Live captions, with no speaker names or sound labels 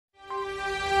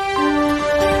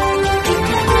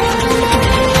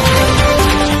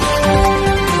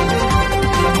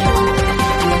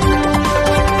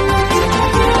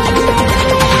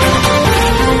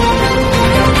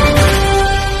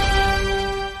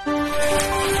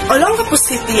Olongapo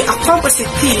City, a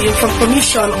composite team from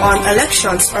Commission on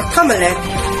Elections or COMELEC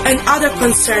and other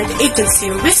concerned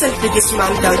agencies recently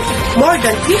dismantled more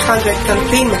than 300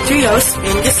 campaign materials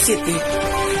in the city.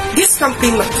 These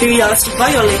campaign materials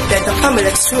violated the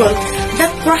COMELEC's rule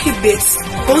that prohibits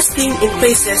posting in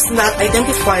places not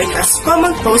identified as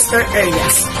common poster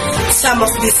areas. Some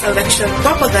of these election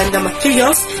propaganda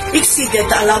materials exceeded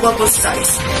the allowable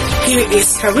size. Here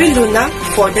is Karil Luna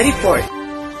for the report.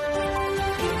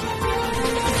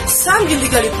 Some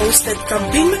illegally posted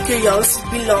campaign materials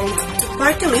belonged to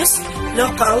party lists,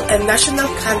 local and national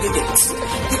candidates.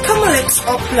 The COMELEC's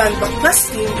Auckland Backlash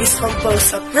team is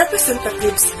composed of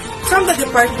representatives from the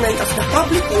Department of the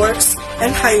Public Works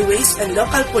and Highways and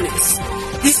local police.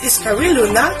 This is Karil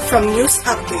Luna from News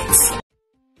Updates.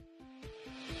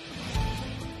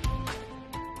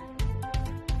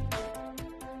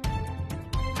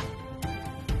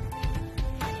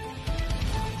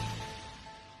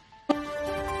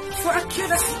 For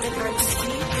accuracy and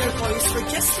honesty, your voice for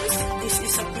justice, this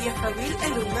is Apria Karil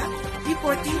and Luna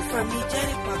reporting for Media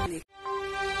Republic.